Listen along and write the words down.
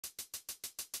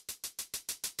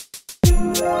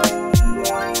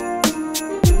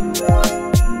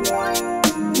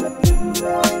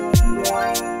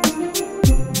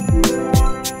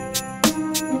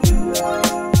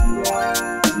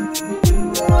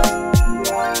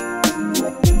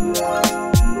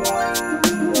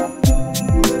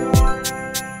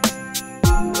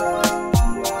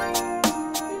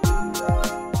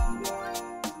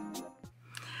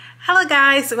Hello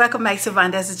guys, welcome back to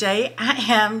Vondessa J. I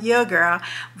am your girl,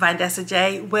 Vondessa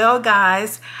J. Well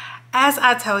guys, as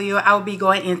I told you, I will be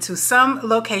going into some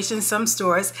locations, some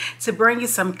stores to bring you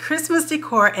some Christmas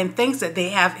decor and things that they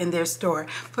have in their store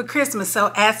for Christmas.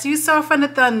 So as you saw from the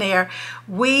thumbnail,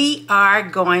 we are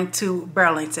going to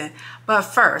Burlington. But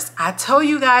first, I told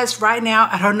you guys right now,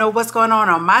 I don't know what's going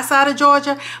on my side of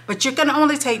Georgia, but you can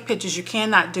only take pictures. You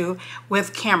cannot do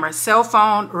with camera, cell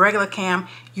phone, regular cam,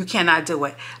 you cannot do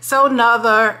it. So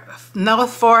no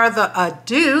further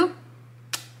ado,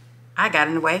 I got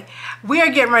in the way. We are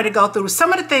getting ready to go through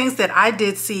some of the things that I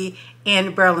did see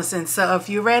in Burlington. So if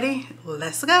you're ready,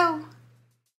 let's go.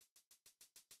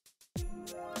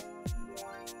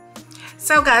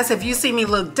 So guys, if you see me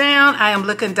look down, I am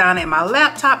looking down at my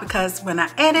laptop because when I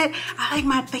edit, I like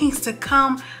my things to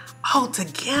come all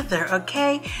together,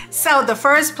 okay? So the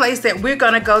first place that we're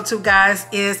gonna go to, guys,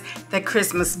 is the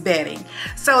Christmas bedding.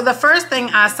 So the first thing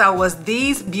I saw was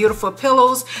these beautiful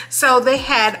pillows. So they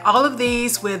had all of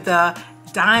these with the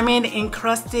diamond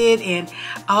encrusted and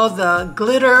all the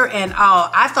glitter and all.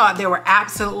 I thought they were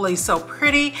absolutely so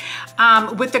pretty.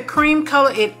 With the cream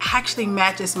color, it actually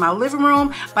matches my living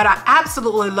room, but I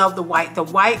absolutely love the white. The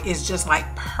white is just like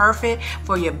perfect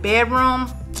for your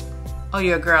bedroom. Oh,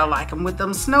 your girl like them with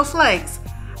them snowflakes.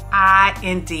 I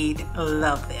indeed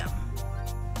love them.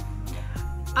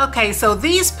 Okay, so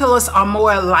these pillows are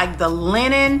more like the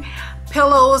linen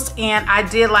pillows, and I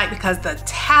did like because the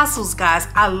tassels, guys,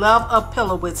 I love a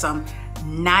pillow with some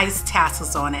nice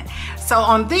tassels on it. So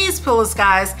on these pillows,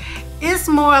 guys, it's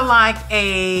more like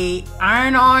a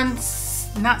iron-on,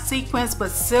 not sequins,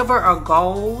 but silver or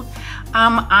gold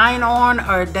iron-on,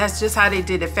 or that's just how they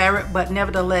did the fabric, but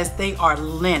nevertheless, they are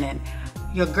linen.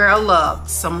 Your girl loved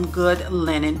some good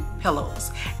linen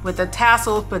pillows with the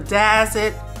tassels, bedazzle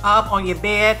it up on your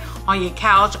bed, on your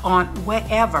couch, on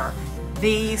wherever.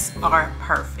 These are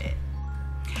perfect.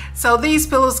 So these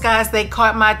pillows, guys, they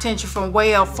caught my attention from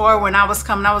way up far. When I was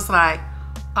coming, I was like,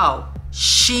 oh,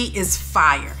 she is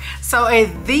fire. So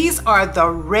these are the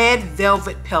red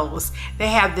velvet pillows. They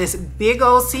have this big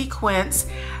old sequence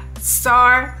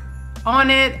star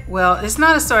on it. Well, it's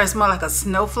not a star, it's more like a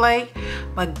snowflake,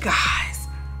 but guys,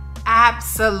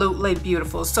 absolutely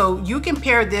beautiful. So you can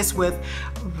pair this with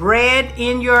red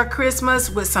in your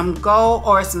Christmas with some gold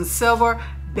or some silver,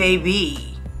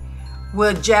 baby.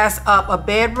 Will jazz up a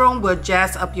bedroom, will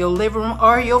jazz up your living room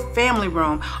or your family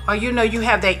room. Or you know, you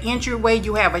have that entryway,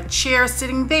 you have a chair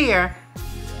sitting there,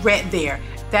 right there.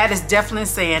 That is definitely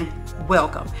saying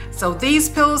welcome. So these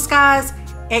pillows, guys,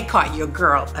 it caught your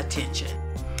girl attention.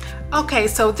 Okay,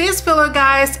 so this pillow,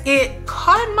 guys, it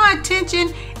caught my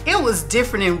attention. It was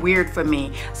different and weird for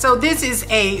me. So this is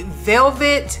a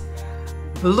velvet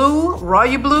blue,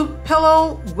 royal blue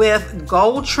pillow with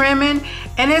gold trimming,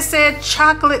 and it said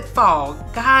chocolate fall.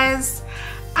 Guys,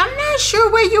 I'm not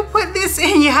sure where you put this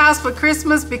in your house for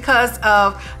Christmas because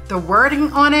of the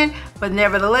wording on it, but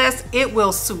nevertheless, it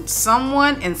will suit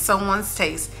someone and someone's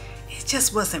taste. It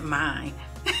just wasn't mine.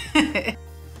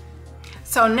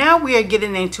 So now we are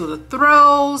getting into the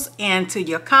throws and to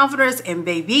your comforters, and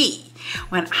baby,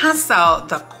 when I saw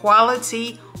the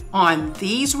quality on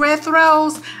these red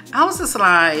throws, I was just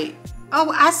like,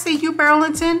 oh, I see you,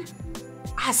 Burlington.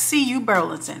 I see you,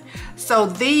 Burlington. So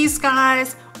these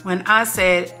guys, when I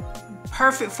said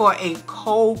perfect for a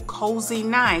cold, cozy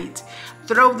night,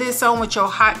 throw this on with your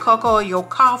hot cocoa or your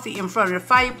coffee in front of the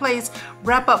fireplace,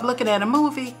 wrap up looking at a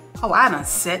movie. Oh, I done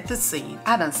set the scene.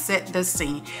 I done set the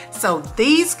scene. So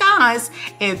these guys,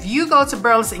 if you go to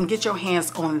Burlington and get your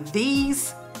hands on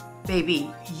these, baby,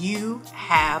 you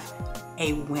have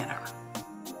a winner.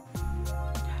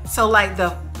 So like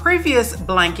the previous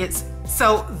blankets,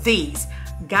 so these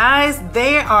guys,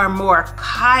 they are more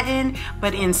cotton,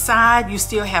 but inside you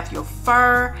still have your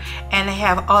fur and they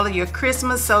have all of your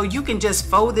Christmas. So you can just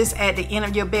fold this at the end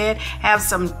of your bed, have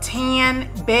some tan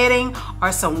bedding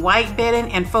or some white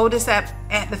bedding, and fold this at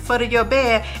the foot of your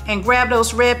bed and grab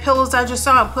those red pillows I just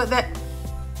saw and put that.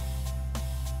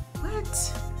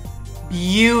 What?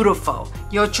 Beautiful.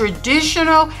 Your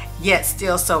traditional, yet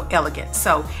still so elegant.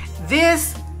 So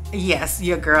this, yes,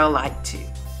 your girl liked too.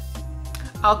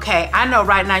 Okay, I know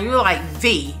right now you're like,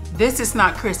 V, this is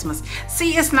not Christmas.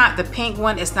 See, it's not the pink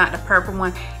one, it's not the purple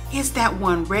one. It's that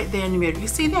one right there in the middle. You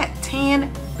see that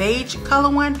tan beige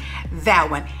color one? That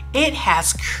one. It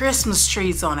has Christmas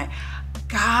trees on it.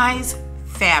 Guys,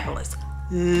 fabulous.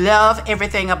 Love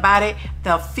everything about it.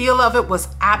 The feel of it was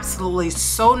absolutely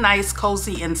so nice,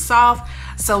 cozy, and soft.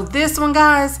 So this one,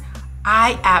 guys,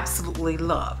 I absolutely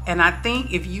love. And I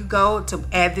think if you go to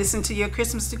add this into your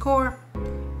Christmas decor,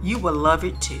 you will love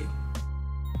it too.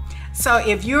 So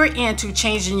if you're into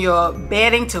changing your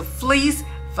bedding to fleece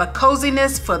for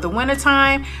coziness for the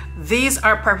wintertime, these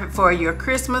are perfect for your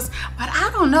Christmas. But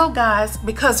I don't know, guys,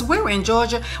 because we're in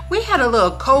Georgia, we had a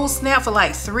little cold snap for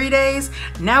like 3 days.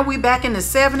 Now we back in the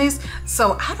 70s.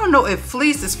 So I don't know if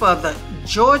fleece is for the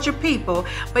Georgia people,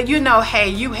 but you know, hey,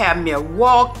 you have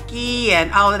Milwaukee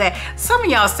and all of that. Some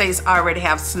of y'all states already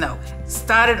have snow.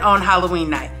 Started on Halloween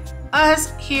night.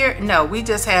 Us here, no, we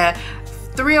just had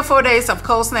 3 or 4 days of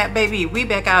cold snap, baby. We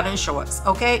back out in shorts,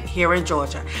 okay, here in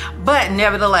Georgia. But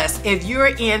nevertheless, if you're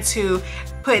into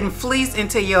putting fleece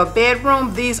into your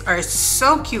bedroom, these are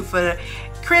so cute for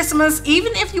Christmas.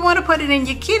 Even if you want to put it in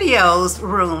your kiddos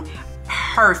room,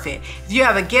 perfect. If you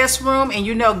have a guest room and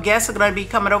you know guests are going to be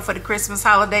coming over for the Christmas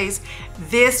holidays,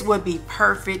 this would be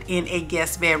perfect in a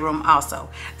guest bedroom also.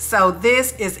 So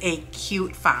this is a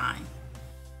cute find.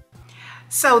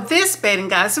 So this bedding,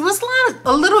 guys, it was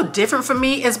a little different for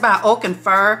me. It's by Oak and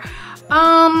Fur.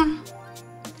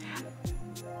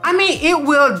 I mean, it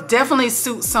will definitely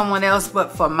suit someone else,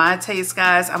 but for my taste,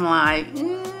 guys, I'm like,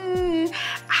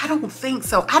 I don't think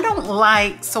so. I don't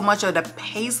like so much of the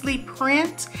paisley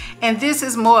print, and this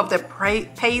is more of the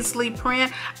paisley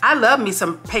print. I love me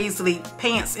some paisley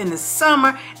pants in the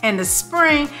summer and the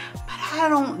spring, but I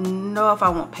don't know if I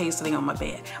want paisley on my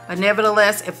bed. But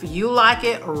nevertheless, if you like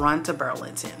it, run to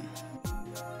Burlington.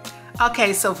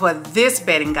 Okay, so for this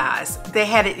bedding, guys, they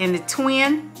had it in the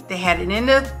twin, they had it in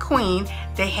the queen,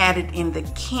 they had it in the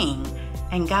king.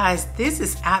 And guys, this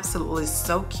is absolutely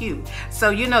so cute.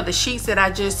 So you know the sheets that I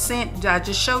just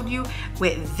showed you,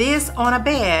 with this on a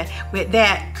bed, with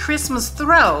that Christmas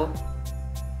throw,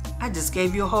 I just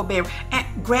gave you a whole bed. And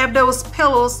grab those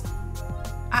pillows.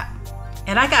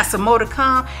 And I got some more to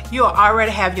come. You'll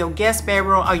already have your guest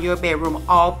bedroom or your bedroom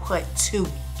all put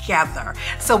together.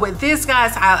 So with this,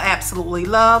 guys, I absolutely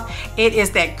love. It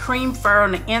is that cream fur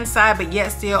on the inside, but yet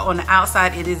still on the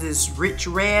outside, it is this rich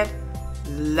red.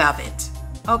 Love it.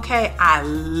 Okay, I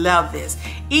love this.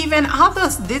 Even although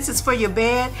this is for your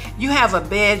bed, you have a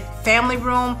bed family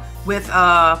room with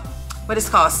what is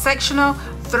called sectional.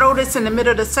 Throw this in the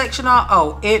middle of the sectional.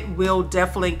 Oh, it will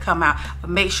definitely come out. But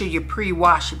make sure you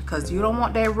pre-wash it because you don't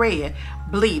want that red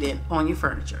bleeding on your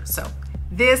furniture. So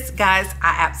this, guys,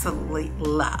 I absolutely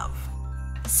love.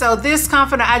 So this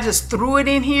comforter, I just threw it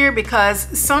in here because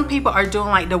some people are doing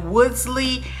like the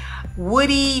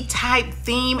woody type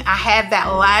theme. I had that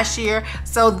last year.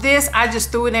 So this, I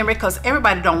just threw it in because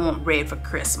everybody don't want red for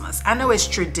Christmas. I know it's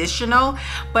traditional,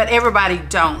 but everybody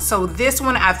don't. So this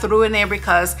one I threw in there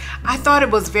because I thought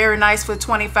it was very nice for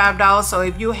 $25. So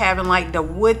if you're having like the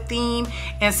wood theme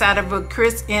inside of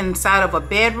a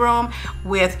bedroom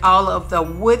with all of the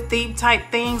wood theme type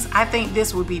things, I think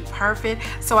this would be perfect.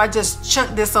 So I just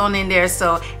chucked this on in there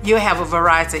so you'll have a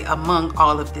variety among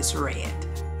all of this red.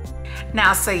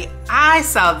 Now see, I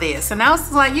saw this and I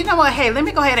was like, you know what, hey, let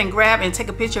me go ahead and grab and take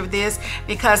a picture of this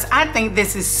because I think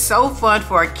this is so fun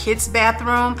for a kid's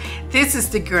bathroom. This is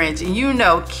the Grinch, and you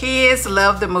know kids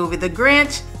love the movie The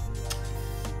Grinch.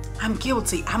 I'm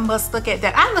guilty, I must look at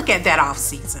that. I look at that off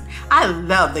season. I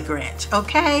love The Grinch,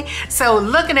 okay? So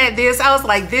looking at this, I was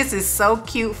like, this is so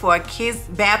cute for a kid's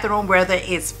bathroom, whether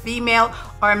it's female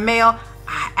or male.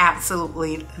 I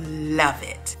absolutely love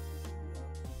it.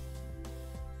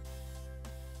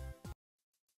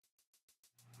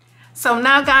 So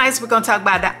now, guys, we're going to talk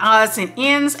about the odds and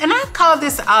ends. And I call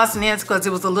this odds and ends because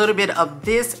it was a little bit of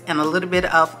this and a little bit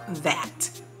of that.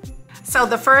 So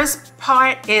the first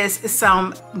part is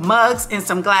some mugs and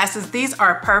some glasses. These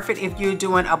are perfect if you're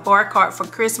doing a bar cart for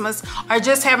Christmas or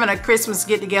just having a Christmas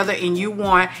get together and you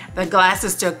want the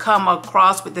glasses to come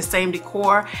across with the same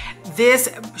decor.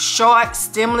 This short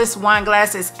stemless wine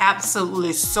glass is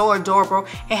absolutely so adorable.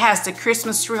 It has the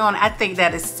Christmas tree on it. I think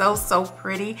that is so, so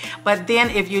pretty. But then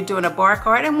if you're doing a bar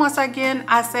cart, and once again,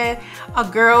 I said a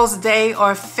girl's day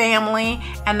or family,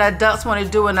 and the adults want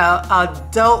to do an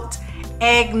adult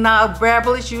eggnog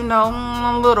beverage, you know,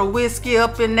 a little whiskey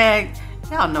up in there.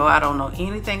 Y'all know I don't know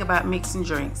anything about mixing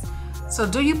drinks. So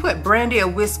do you put brandy or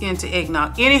whiskey into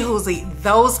eggnog? Anywho,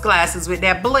 those glasses with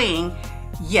that bling,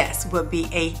 yes, would be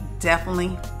a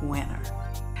definitely winner.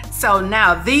 So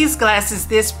now these glasses,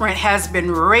 this print has been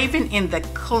raven in the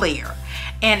clear.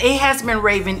 and it has been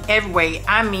raving everywhere.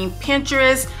 I mean,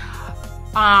 Pinterest,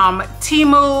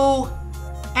 Temu,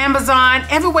 Amazon,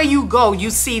 everywhere you go, you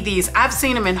see these. I've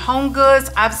seen them in Home Goods,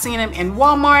 I've seen them in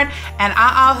Walmart, and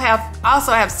I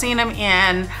also have seen them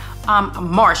in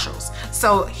Marshalls.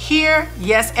 So here,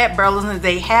 yes, at Burlington,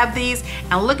 they have these,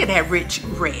 and look at that rich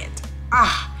red.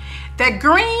 That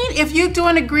green, if you're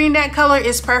doing a green, that color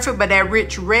is perfect, but that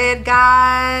rich red,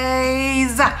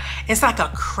 guys, it's like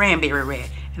a cranberry red.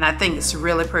 And I think it's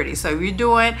really pretty. So if you're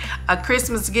doing a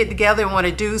Christmas get together and want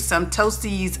to do some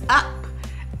toasties up,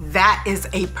 that is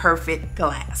a perfect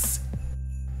glass.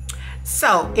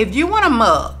 So if you want a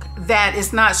mug that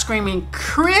is not screaming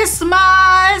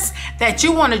Christmas, that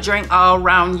you want to drink all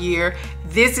around year,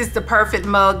 this is the perfect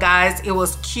mug, guys. It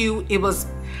was cute. It was,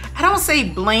 I don't say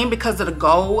bling because of the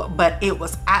gold, but it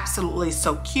was absolutely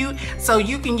so cute. So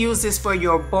you can use this for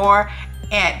your bar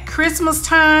at Christmas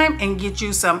time and get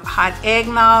you some hot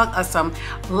eggnog or some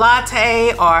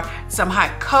latte or some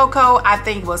hot cocoa. I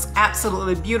think it was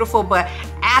absolutely beautiful. But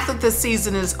after the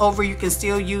season is over, you can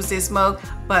still use this mug,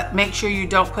 but make sure you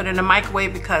don't put it in the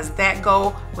microwave, because that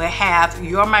gold will have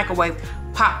your microwave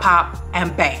pop,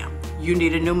 and bam, you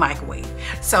need a new microwave.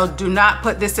 So do not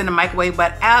put this in the microwave.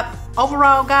 But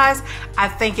overall, guys, I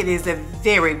think it is a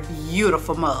very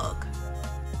beautiful mug.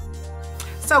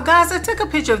 So guys, I took a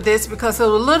picture of this because it's a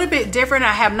little bit different.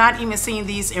 I have not even seen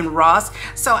these in Ross.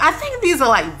 So I think these are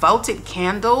like votive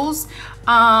candles.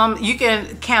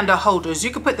 Candle holders. You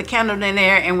can put the candle in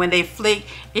there, and when they flick,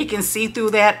 it can see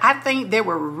through that. I think they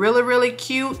were really, really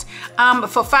cute.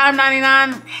 For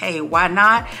 $5.99, hey, why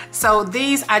not? So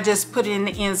these I just put in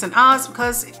the ends and odds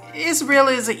because it's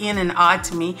really is an in and odd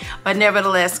to me. But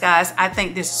nevertheless, guys, I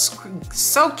think this is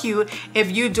so cute.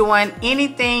 If you're doing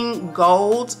anything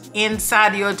gold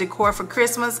inside your decor for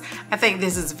Christmas, I think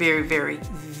this is very, very,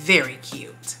 very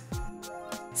cute.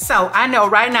 So I know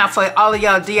right now for all of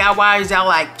y'all DIYers, y'all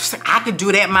like, I could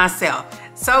do that myself.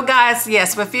 So guys,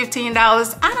 yes, for $15,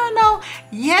 I don't know.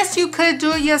 Yes, you could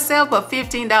do it yourself, but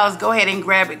 $15, go ahead and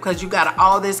grab it, because you got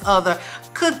all this other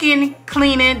cooking,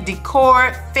 cleaning,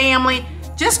 decor, family.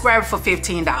 Just grab it for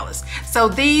 $15. So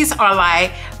these are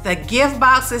like the gift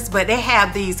boxes, but they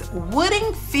have these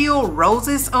wooden field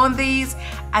roses on these.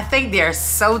 I think they're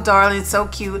so darling, so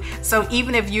cute. So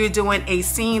even if you're doing a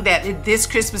scene that this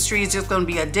Christmas tree is just going to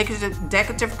be a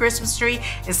decorative Christmas tree,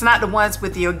 it's not the ones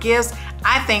with your gifts,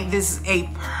 I think this is a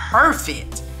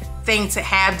perfect thing to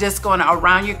have just going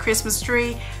around your Christmas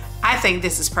tree. I think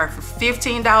this is perfect.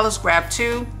 $15, grab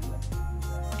two,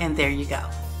 and there you go.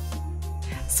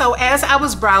 So as I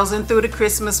was browsing through the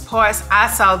Christmas parts, I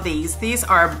saw these. These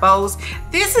are bows.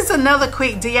 This is another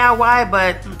quick DIY,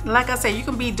 but like I said, you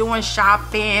can be doing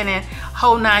shopping and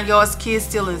whole 9 yards, kids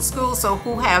still in school, so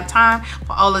who have time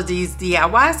for all of these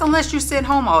DIYs unless you sit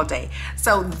home all day.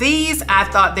 So these, I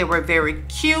thought they were very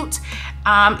cute.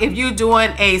 If you're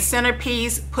doing a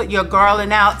centerpiece, put your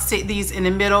garland out, sit these in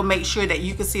the middle, make sure that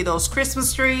you can see those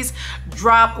Christmas trees,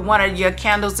 drop one of your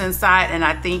candles inside, and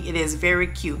I think it is very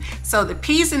cute. So the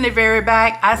piece in the very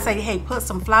back, I say, hey, put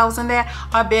some flowers in there,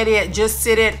 or better yet, just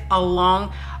sit it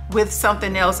along with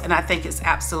something else, and I think it's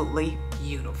absolutely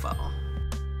beautiful.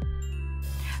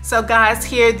 So guys,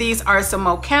 here, these are some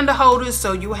more candle holders.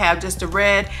 So you have just the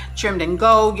red trimmed in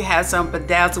gold. You have some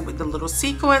bedazzled with the little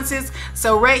sequences.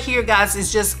 So right here, guys,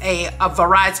 is just a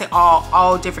variety,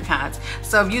 all different kinds.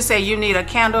 So if you say you need a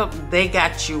candle, they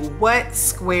got you what?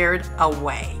 Squared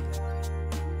away.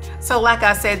 So like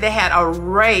I said, they had an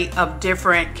array of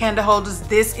different candle holders.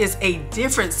 This is a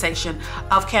different section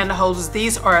of candle holders.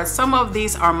 Some of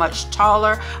these are much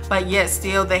taller, but yet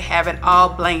still they have it all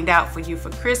blinged out for you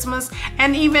for Christmas.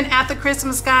 And even after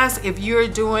Christmas, guys, if you're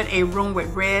doing a room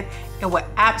with red, it will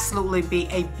absolutely be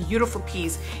a beautiful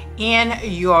piece in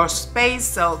your space.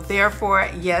 So therefore,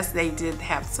 yes, they did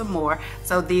have some more.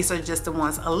 So these are just the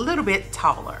ones a little bit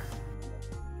taller.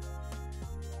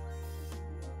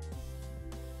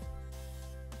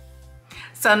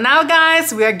 So now,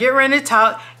 guys, we are getting ready to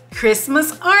talk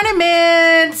Christmas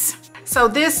ornaments. So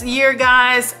this year,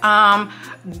 guys,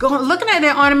 looking at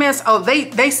their ornaments, oh,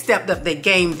 they stepped up their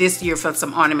game this year for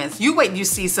some ornaments. You wait, you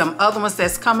see some other ones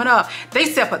that's coming up. They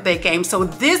step up their game. So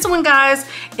this one, guys,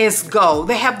 is gold.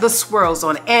 They have the swirls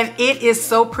on it, and it is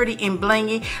so pretty and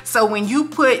blingy. So when you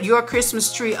put your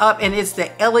Christmas tree up and it's the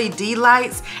LED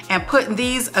lights, and putting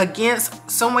these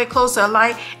against somewhere close to a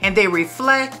light and they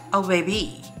reflect, oh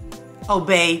baby. Oh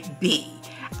baby,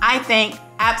 I think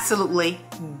absolutely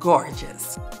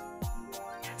gorgeous.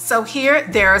 So here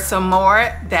there are some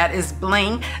more that is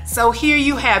bling. So here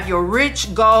you have your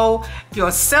rich gold,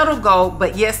 your settled gold,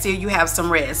 but yes, still you have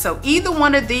some red. So either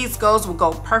one of these golds will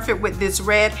go perfect with this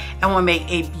red and will make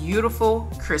a beautiful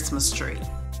Christmas tree.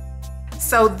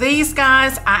 So these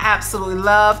guys I absolutely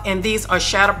love, and these are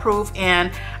shatterproof, and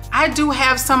I do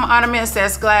have some ornaments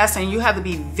that's glass, and you have to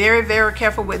be very, very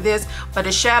careful with this, but the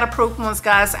shatterproof ones,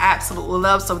 guys, I absolutely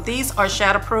love. So these are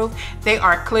shatterproof. They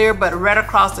are clear, but right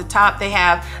across the top, they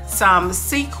have some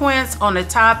sequins on the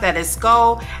top that is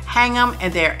gold. Hang them,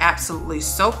 and they're absolutely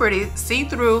so pretty,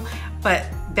 see-through, but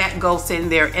that goes in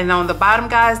there. And on the bottom,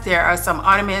 guys, there are some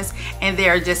ornaments, and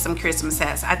there are just some Christmas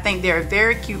hats. I think they're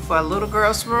very cute for a little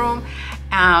girl's room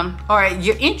or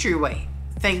your entryway.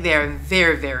 I think they're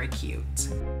very, very cute.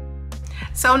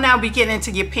 So now we get into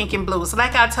your pink and blues.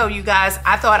 Like I told you guys,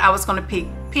 I thought I was gonna pick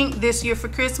pink this year for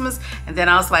Christmas, and then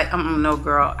I was like, no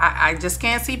girl, I just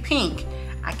can't see pink.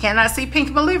 I cannot see pink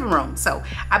in my living room. So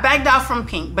I backed off from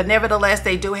pink, but nevertheless,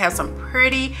 they do have some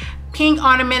pretty pink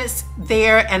ornaments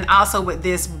there, and also with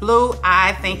this blue,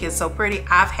 I think it's so pretty.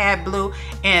 I've had blue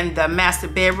in the master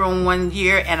bedroom one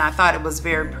year, and I thought it was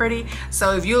very pretty.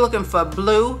 So if you're looking for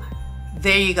blue,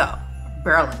 there you go,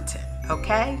 Burlington,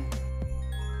 okay?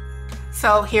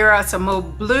 So here are some more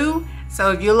blue.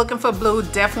 So if you're looking for blue,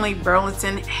 definitely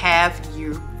Burlington have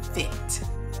you fit.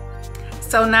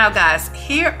 So now guys,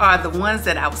 here are the ones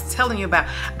that I was telling you about.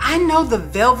 I know the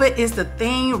velvet is the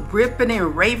thing ripping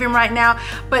and raving right now,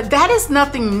 but that is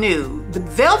nothing new. The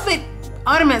velvet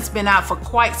ornament's been out for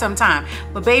quite some time.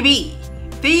 But baby,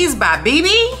 these by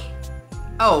BB,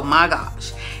 oh my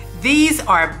gosh. These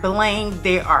are bling,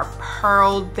 they are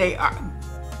pearl, they are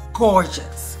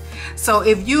gorgeous. So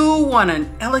if you want an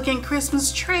elegant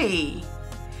Christmas tree,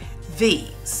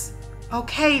 these,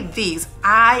 okay, these,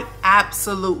 I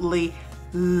absolutely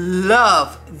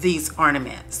love these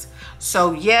ornaments.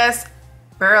 So yes,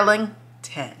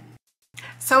 Burlington.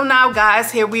 So now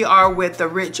guys, here we are with the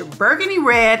rich burgundy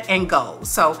red and gold.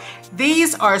 So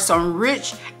these are some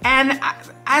rich, and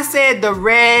I said the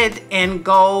red and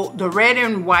gold, the red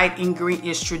and white and green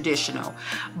is traditional.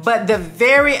 But the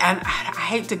very, and I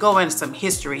hate to go into some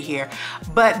history here,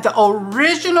 but the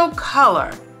original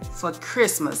color for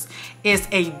Christmas is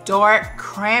a dark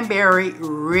cranberry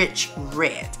rich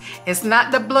red. It's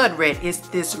not the blood red, it's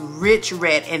this rich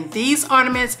red. And these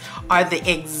ornaments are the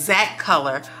exact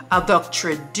color of the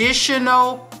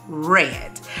traditional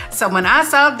red. So when I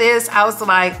saw this, I was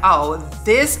like, oh,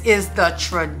 this is the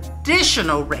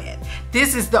traditional red.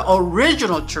 This is the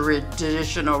original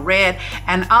traditional red.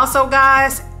 And also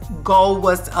guys, gold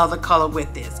was the other color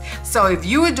with this. So if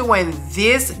you were doing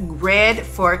this red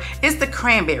for, it's the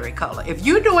cranberry color. If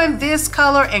you're doing this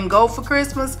color and gold for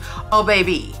Christmas, oh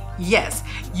baby, yes,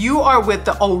 you are with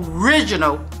the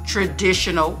original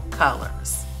traditional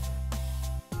colors.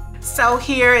 So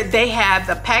here they have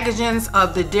the packagings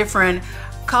of the different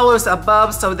colors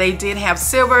above. So they did have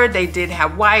silver, they did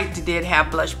have white, they did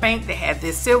have blush pink, they had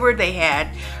this silver, they had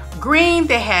green,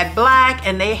 they had black,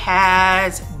 and they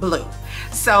had blue.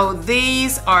 So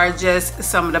these are just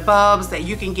some of the bulbs that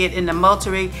you can get in the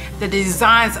multi. The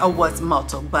designs are what's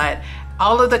multi, but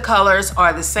all of the colors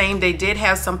are the same. They did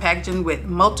have some packaging with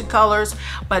multicolors,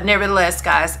 but nevertheless,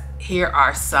 guys, here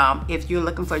are some if you're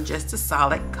looking for just the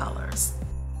solid colors.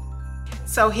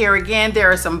 So here again, there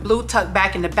are some blue tucked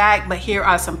back in the back, but here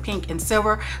are some pink and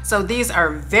silver. So these are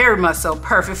very much so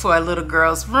perfect for a little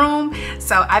girl's room.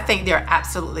 So I think they're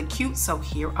absolutely cute. So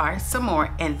here are some more,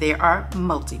 and there are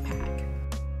multi-pack.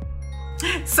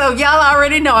 So y'all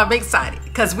already know I'm excited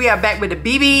because we are back with the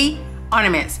BB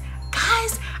ornaments.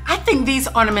 Guys, I think these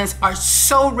ornaments are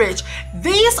so rich.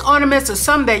 These ornaments are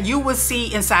some that you will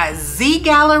see inside Z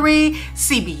Gallery,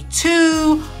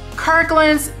 CB2,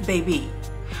 Kirkland's, baby.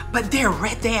 But they're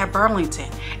right there at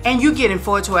Burlington, and you getting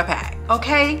 4 to a pack,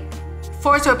 okay?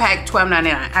 4 to a pack,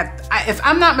 $12.99. If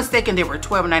I'm not mistaken, they were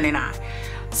 $12.99.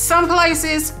 Some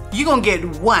places, you're gonna get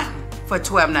 1 for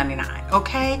 $12.99,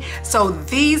 okay? So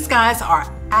these guys are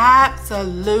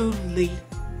absolutely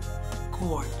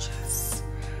gorgeous.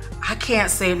 I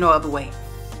can't say it no other way.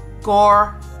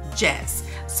 Gorgeous.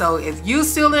 So if you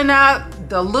still in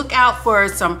the lookout for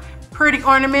some pretty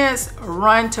ornaments,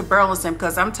 run to Burlington,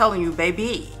 because I'm telling you,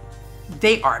 baby,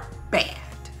 they are bad.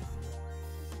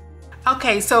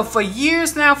 Okay, so for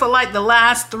years now, for like the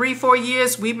last 3-4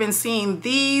 years, we've been seeing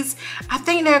these. I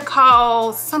think they're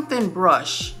called something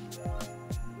brush.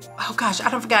 Oh gosh, I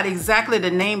don't forgot exactly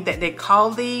the name that they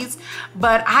call these,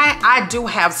 but I do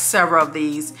have several of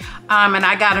these, and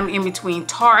I got them in between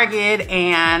Target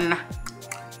and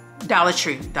Dollar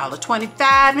Tree,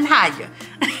 $1.25 and higher.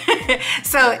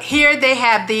 So here they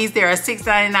have these. They are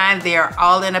 $6.99. They are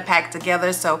all in a pack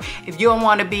together. So if you don't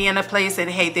want to be in a place and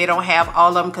hey, they don't have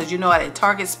all of them, because you know at a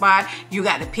Target spot, you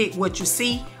got to pick what you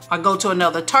see, or go to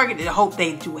another Target and hope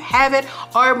they do have it.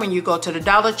 Or when you go to the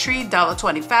Dollar Tree,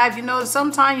 $1.25, you know,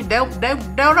 sometimes they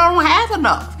don't have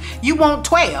enough. You want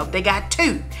 12, they got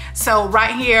 2. So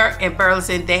right here in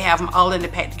Burlington, they have them all in the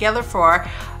pack together for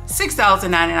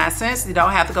 $6.99. You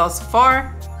don't have to go so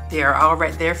far. They're all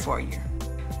right there for you.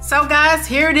 So guys,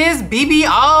 here it is, BB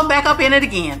all back up in it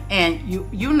again. And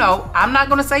you know, I'm not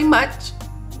gonna say much.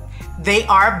 They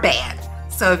are bad.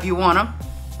 So if you want them,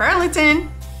 Burlington.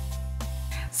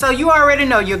 So you already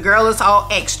know your girl is all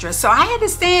extra. So I had to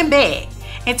stand back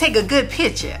and take a good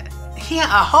picture. Yeah,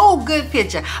 a whole good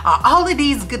picture of all of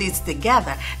these goodies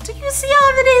together. Do you see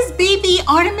all of these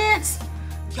BB ornaments?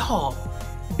 Y'all,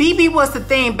 BB was the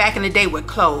thing back in the day with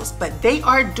clothes, but they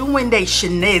are doing their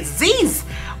shenanigans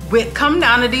with come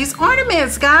down to these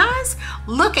ornaments, guys.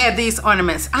 Look at these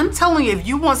ornaments. I'm telling you, if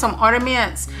you want some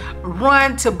ornaments,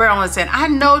 run to Burlington. I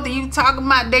know that you talking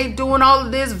about they doing all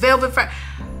of this velvet.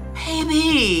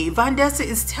 Baby, Vondessa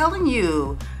is telling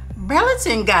you,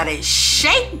 Burlington got it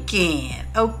shaking,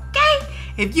 okay?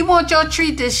 If you want your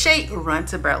tree to shake, run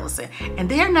to Burlington. And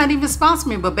they're not even sponsoring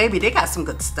me, but baby, they got some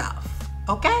good stuff,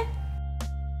 okay?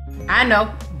 I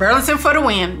know, Burlington for the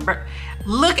win.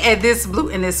 Look at this blue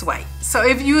and this white. So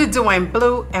if you're doing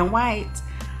blue and white,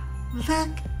 look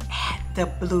at the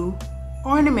blue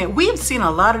ornament. We've seen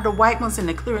a lot of the white ones in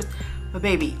the clearance, but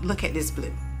baby, look at this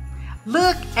blue.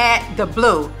 Look at the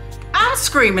blue. I'm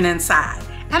screaming inside.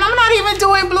 And I'm not even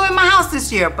doing blue in my house this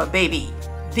year, but baby,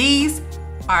 these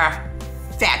are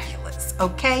fabulous,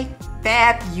 okay?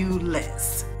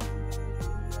 Fabulous.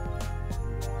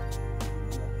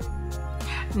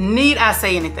 Need I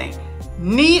say anything?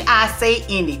 Need I say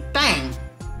anything?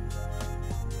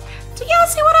 Do y'all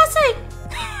see what I say?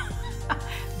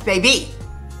 Baby,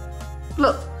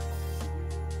 look.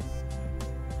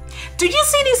 Do you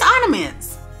see these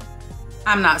ornaments?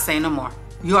 I'm not saying no more.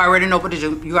 You already know what to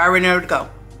do. You already know where to go.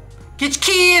 Get your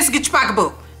kids, get your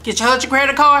pocketbook, get your husband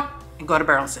credit card, and go to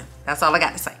Burlington. That's all I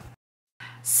got to say.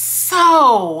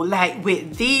 So, like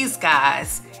with these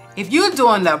guys, if you're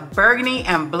doing the burgundy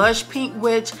and blush pink,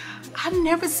 which I've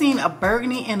never seen a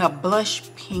burgundy and a blush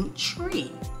pink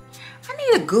tree. I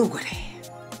need to Google that.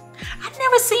 I've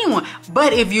never seen one.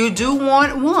 But if you do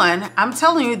want one, I'm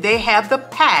telling you, they have the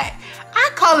pack. I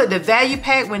call it the value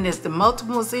pack when there's the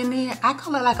multiples in there. I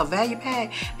call it like a value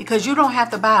pack because you don't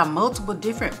have to buy multiple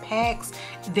different packs.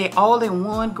 They're all in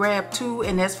one, grab 2,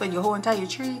 and that's for your whole entire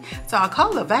tree. So I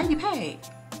call it a value pack.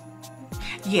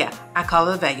 Yeah, I call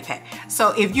it a value pack.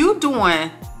 So if you're doing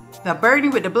the burgundy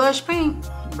with the blush pink,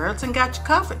 Burlington got you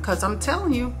covered because I'm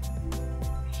telling you,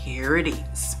 here it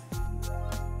is.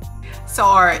 So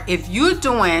or if you're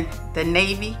doing the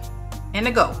navy and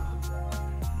the gold,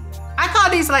 I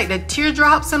call these like the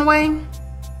teardrops in a way,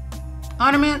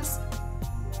 ornaments.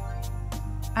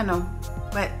 I know,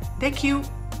 but they're cute.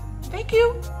 They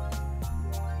cute.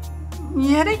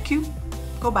 Yeah, they cute.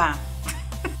 Go buy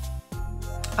them.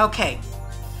 Okay.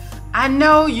 I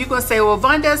know you're gonna say, well,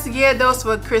 Vondessa, yeah, those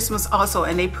for Christmas also,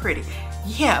 and they pretty.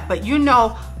 Yeah, but you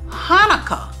know,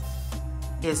 Hanukkah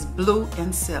is blue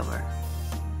and silver.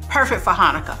 Perfect for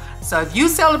Hanukkah. So if you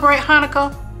celebrate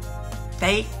Hanukkah,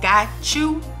 they got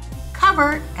you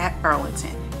covered at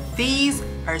Burlington. These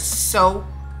are so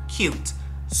cute.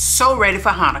 So ready for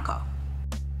Hanukkah.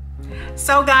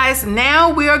 So guys,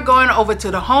 now we are going over to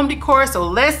the home decor. So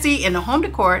let's see in the home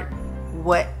decor,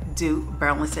 what do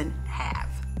Burlington have?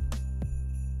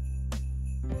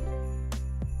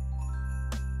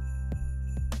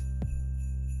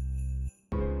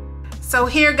 So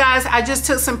here guys, I just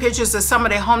took some pictures of some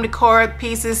of the home decor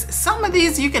pieces. Some of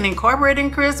these you can incorporate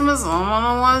in Christmas. Some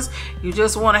of the ones you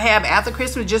just want to have after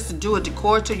Christmas just to do a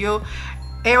decor to your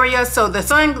area. So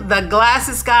the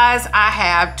glasses guys, I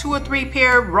have 2 or 3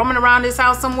 pair roaming around this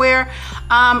house somewhere.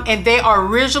 And they are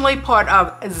originally part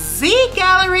of Z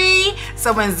Gallery.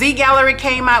 So when Z Gallery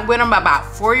came out with them about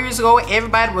 4 years ago,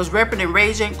 everybody was repping and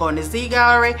raging, going to Z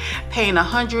Gallery, paying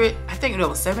 $100, I think it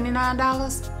was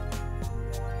 $79.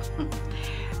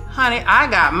 Honey, I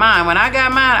got mine. When I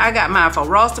got mine for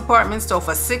Ross Department Store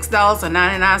for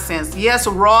 $6.99. Yes,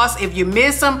 Ross, if you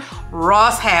miss them,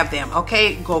 Ross have them,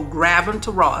 okay? Go grab them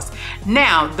to Ross.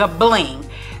 Now, the bling.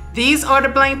 These are the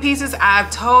bling pieces.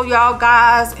 I've told y'all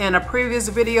guys in a previous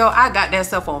video, I got that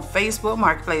stuff on Facebook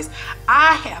Marketplace.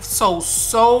 I have sold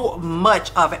so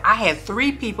much of it. I had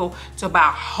 3 people to buy a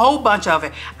whole bunch of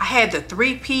it. I had the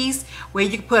 3-piece where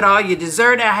you can put all your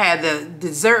dessert. I had the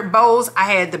dessert bowls. I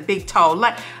had the big tall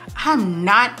light. I'm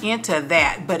not into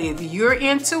that, but if you're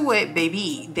into it,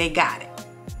 baby, they got it.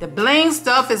 The bling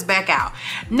stuff is back out.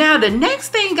 Now the next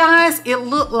thing, guys, it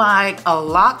looked like a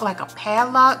lock, like a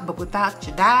padlock, but without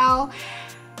your dial.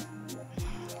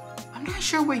 I'm not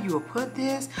sure where you would put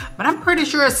this, but I'm pretty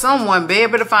sure someone be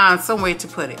able to find some way to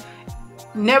put it.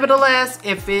 Nevertheless,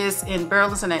 if it's in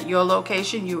Burlington at your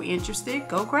location, you're interested,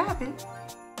 go grab it.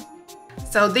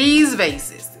 So these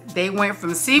vases, they went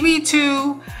from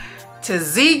CB2 to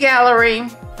Z Gallery,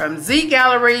 from Z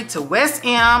Gallery to West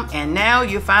M, and now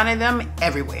you're finding them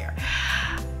everywhere.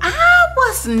 I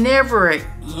was never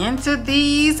into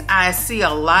these. I see a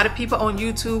lot of people on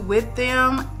YouTube with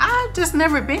them. I've just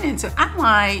never been into. I'm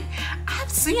like, I've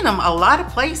seen them a lot of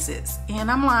places, and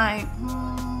I'm like,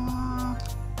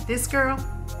 this girl,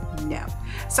 no.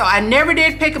 So I never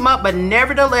did pick them up, but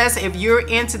nevertheless, if you're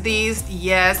into these,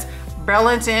 yes,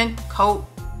 Burlington Coat.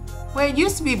 Well, it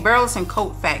used to be Burlington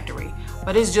Coat Factory,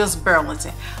 but it's just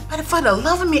Burlington. But for the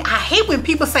love of me, I hate when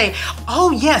people say,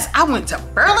 oh yes, I went to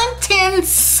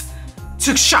Burlington's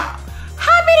to shop.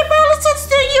 How many Burlingtons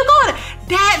do you go to?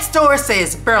 That store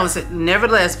says Burlington.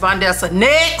 Nevertheless, Vondessa,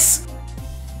 next.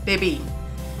 Baby,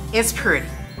 it's pretty.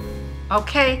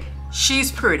 Okay,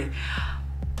 she's pretty.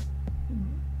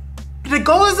 The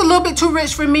gold is a little bit too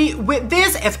rich for me. With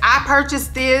this, if I purchase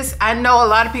this, I know a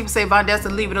lot of people say,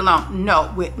 Vondessa, leave it alone.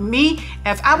 No, with me,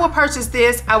 if I would purchase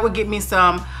this, I would get me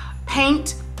some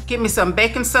paint, get me some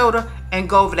baking soda, and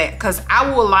go over that. Because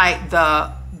I will like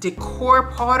the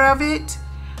decor part of it,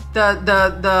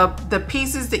 the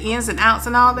pieces, the ins and outs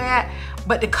and all that.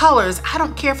 But the colors, I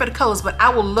don't care for the colors, but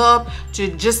I would love to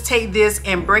just take this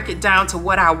and break it down to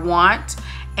what I want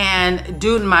and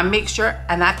do my mixture,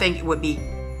 and I think it would be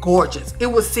gorgeous. It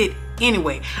will sit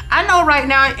anyway. I know right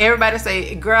now everybody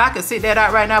say, girl, I could sit that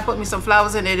out right now, put me some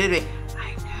flowers in it.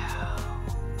 I know.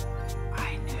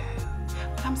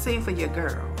 But I'm saying for your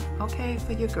girl, okay?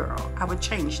 For your girl, I would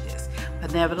change this.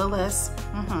 But nevertheless,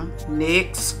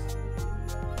 next.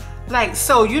 Like,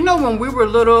 so you know when we were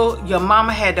little, your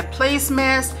mama had the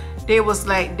placemats. There was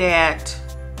like that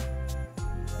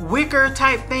wicker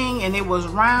type thing, and it was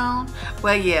round.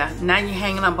 Well, yeah, now you're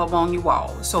hanging them up on your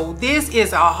wall. So this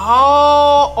is a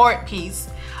whole art piece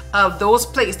of those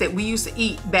plates that we used to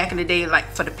eat back in the day, like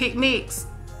for the picnics.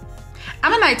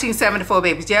 I'm a 1974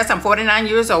 baby. Yes, I'm 49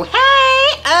 years old.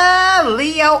 Hey,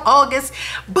 Leo, August.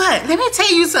 But let me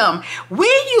tell you something. We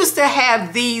used to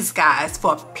have these guys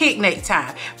for picnic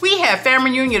time. We had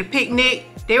family reunion picnic.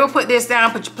 They would put this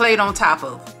down, put your plate on top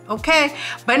of, okay?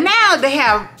 But now they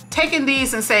have taken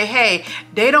these and say, hey,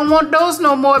 they don't want those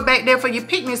no more back there for your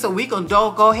picnic, so we can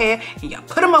go ahead and you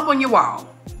put them up on your wall.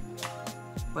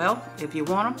 Well, if you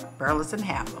want them, Burlington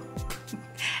have them.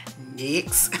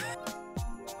 Next.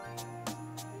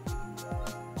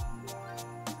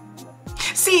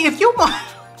 See, if you want,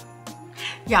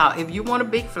 y'all, if you want a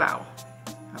big flower,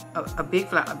 a big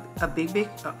flower, a big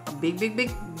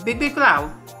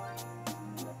flower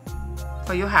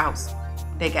for your house,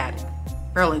 they got it.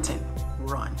 Burlington,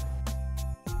 run.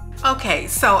 Okay,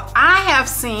 so I have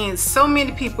seen so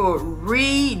many people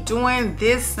redoing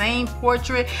this same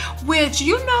portrait, which,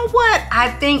 you know what?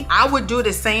 I think I would do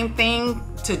the same thing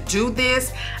to do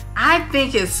this. I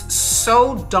think it's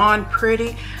so darn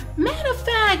pretty. Matter of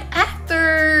fact,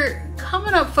 after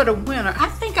coming up for the winter, I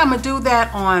think I'm gonna do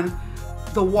that on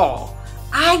the wall.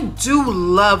 I do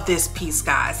love this piece,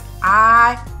 guys.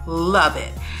 I love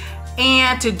it.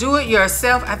 And to do it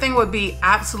yourself, I think it would be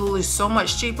absolutely so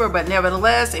much cheaper, but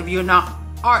nevertheless, if you're not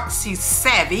artsy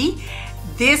savvy,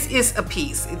 this is a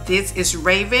piece. This is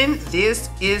Raven. This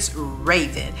is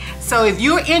Raven. So if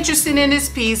you're interested in this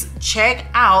piece, check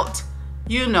out,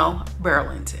 you know,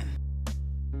 Burlington.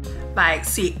 Like,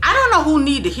 see, I don't know who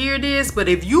need to hear this, but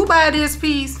if you buy this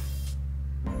piece,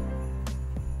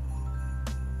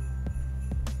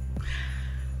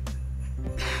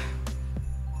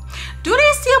 do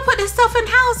they still put this stuff in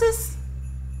houses?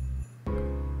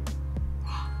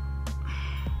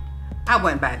 I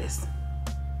wouldn't buy this.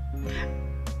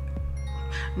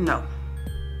 No.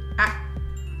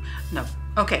 No.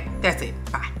 Okay, that's it.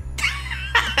 Bye.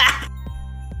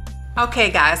 Okay,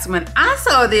 guys, when I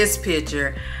saw this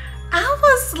picture, I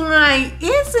was like,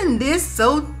 isn't this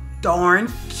so darn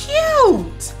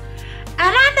cute?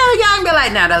 And I know y'all be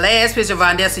like, now the last picture of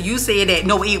Vondessa, you said that,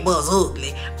 no, it was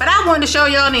ugly. But I wanted to show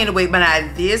y'all anyway. But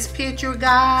now this picture,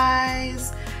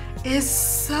 guys, is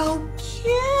so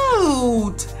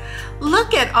cute.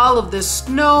 Look at all of the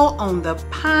snow on the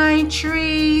pine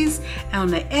trees, on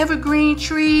the evergreen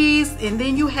trees. And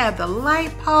then you have the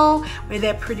light pole with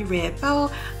that pretty red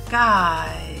bow.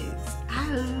 Guys, I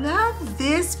love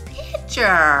this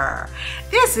picture.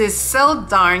 This is so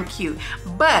darn cute.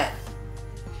 But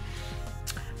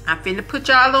I'm finna put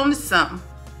y'all on to something.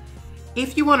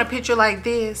 If you want a picture like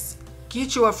this,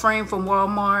 get you a frame from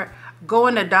Walmart. Go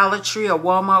in the Dollar Tree or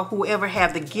Walmart, whoever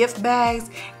have the gift bags,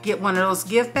 get one of those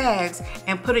gift bags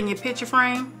and put in your picture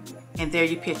frame, and there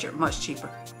your picture, much cheaper.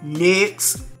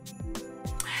 Next.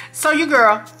 So your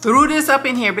girl threw this up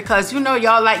in here because you know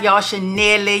y'all like y'all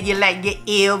Chanel, you like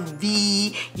your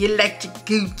LV, you like your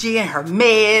Gucci and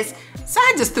Hermes. So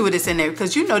I just threw this in there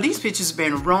because you know these pictures have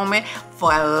been roaming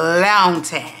for a long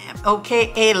time,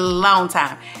 okay? A long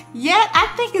time. Yet I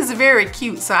think it's very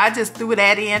cute, so I just threw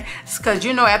that in because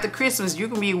you know after Christmas you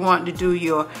can be wanting to do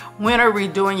your winter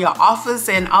redoing your office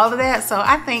and all of that. So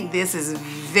I think this is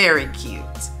very cute.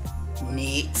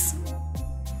 Next.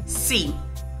 See,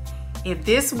 if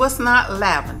this was not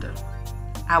lavender,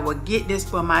 I would get this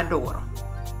for my daughter.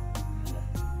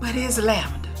 But it's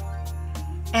lavender.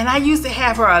 And I used to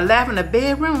have her a lavender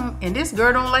bedroom, and this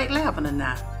girl don't like lavender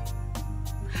now.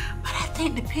 But I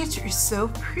think the picture is so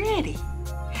pretty.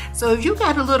 So if you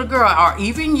got a little girl, or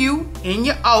even you in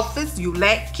your office, you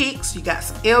lack kicks, you got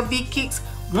some LV kicks,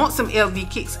 want some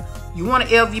LV kicks, you want an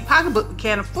LV pocketbook, but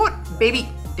can't afford it, baby,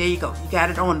 there you go. You got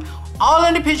it on, all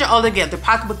in the picture, all together, the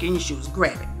pocketbook in your shoes.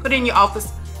 Grab it, put it in your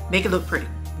office, make it look pretty.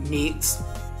 Next.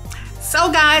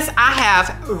 So guys, I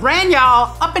have ran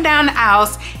y'all up and down the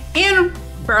aisles in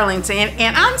Burlington,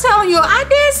 and I'm telling you, I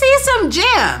did see some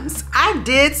gems. I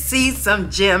did see some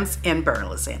gems in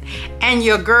Burlington. And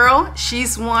your girl,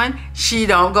 she's one. She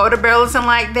don't go to Burlington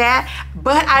like that,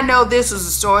 but I know this is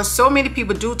a store so many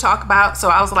people do talk about, so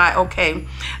I was like, okay,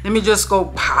 let me just go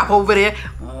pop over there.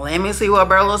 Let me see what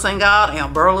Burlington got,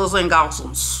 and Burlington got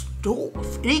some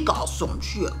stuff. He got some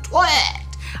shit.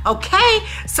 Okay,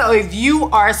 so if you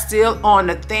are still on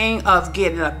the thing of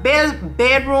getting a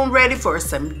bedroom ready for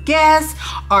some guests,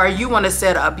 or you want to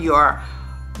set up your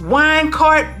wine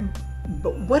cart,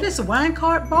 what is a wine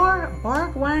cart bar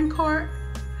wine cart?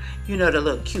 You know, the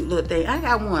little cute little thing. I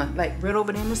got one like right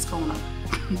over there in this corner.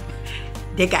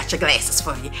 They got your glasses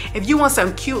for you. If you want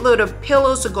some cute little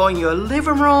pillows to go in your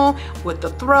living room with the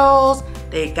throws,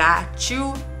 they got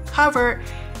you covered.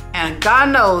 And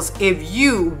God knows if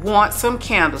you want some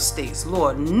candlesticks,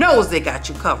 Lord knows they got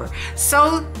you covered.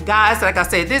 So guys, like I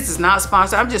said, this is not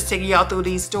sponsored. I'm just taking y'all through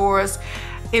these stores.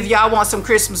 If y'all want some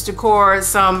Christmas decor,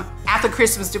 some after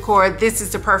Christmas decor, this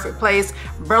is the perfect place.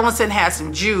 Burlington has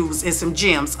some jewels and some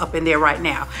gems up in there right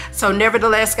now. So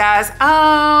nevertheless, guys,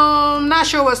 not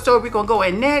sure what store we're gonna go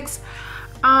in next.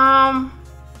 I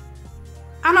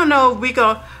don't know if we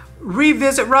gonna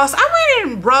revisit Ross. I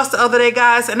went in Ross the other day,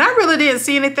 guys, and I really didn't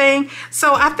see anything.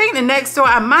 So I think the next store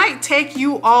I might take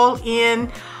you all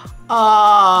in,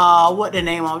 what the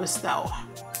name of the store?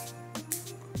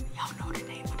 Y'all know the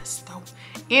name of the store.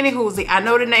 Anywho, I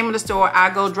know the name of the store.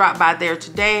 I go drop by there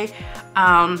today.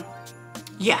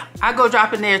 Yeah, I go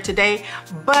drop in there today,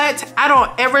 but I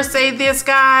don't ever say this,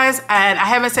 guys, and I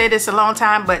haven't said this a long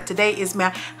time, but today is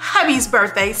my hubby's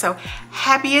birthday, so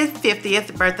happy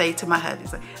 50th birthday to my hubby.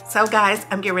 So guys,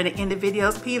 I'm getting ready to end the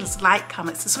videos. Please like,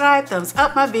 comment, subscribe, thumbs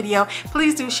up my video.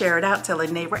 Please do share it out, tell a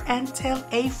neighbor, and tell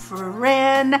a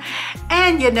friend.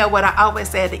 And you know what I always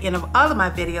say at the end of all of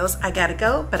my videos, I gotta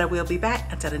go, but I will be back.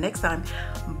 Until the next time,